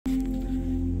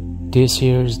This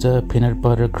here is the peanut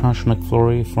butter crunch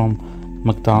McFlurry from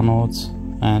McDonald's,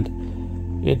 and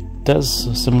it does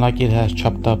seem like it has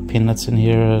chopped up peanuts in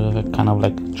here, kind of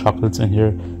like chocolates in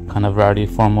here, kind of variety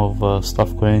form of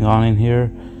stuff going on in here.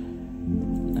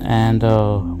 And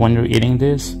when you're eating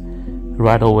this,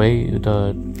 right away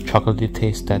the chocolatey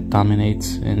taste that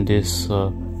dominates in this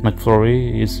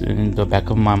McFlurry is in the back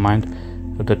of my mind.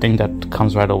 The thing that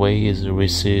comes right away is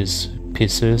Reese's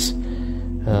Pieces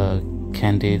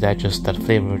candy. That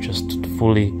flavor just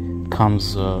fully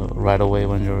comes right away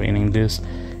when you're eating this.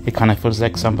 It kind of feels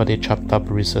like somebody chopped up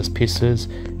Reese's Pieces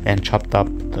and chopped up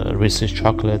the Reese's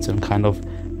chocolates and kind of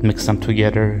mixed them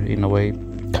together in a way,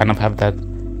 kind of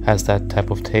has that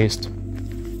type of taste.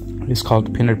 It's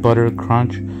called peanut butter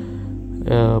crunch,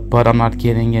 but I'm not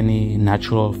getting any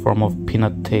natural form of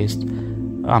peanut taste.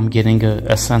 I'm getting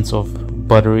a sense of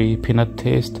buttery peanut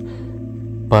taste,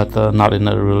 but not in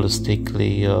a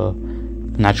realistically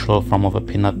natural form of a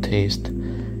peanut taste.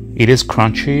 It is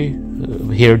crunchy.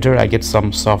 Here there I get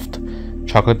some soft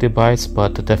chocolatey bites,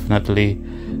 but definitely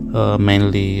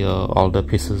mainly all the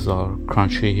pieces are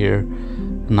crunchy here.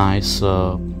 Nice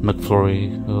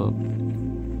McFlurry.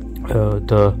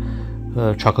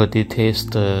 The chocolatey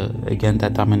taste again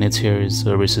that dominates here is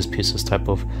Reese's Pieces type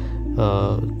of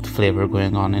flavor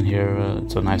going on in here.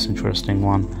 It's a nice interesting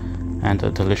one and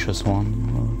a delicious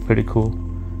one. Pretty cool.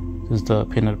 This is the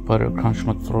peanut butter crunch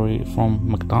McFlurry from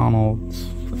McDonald's.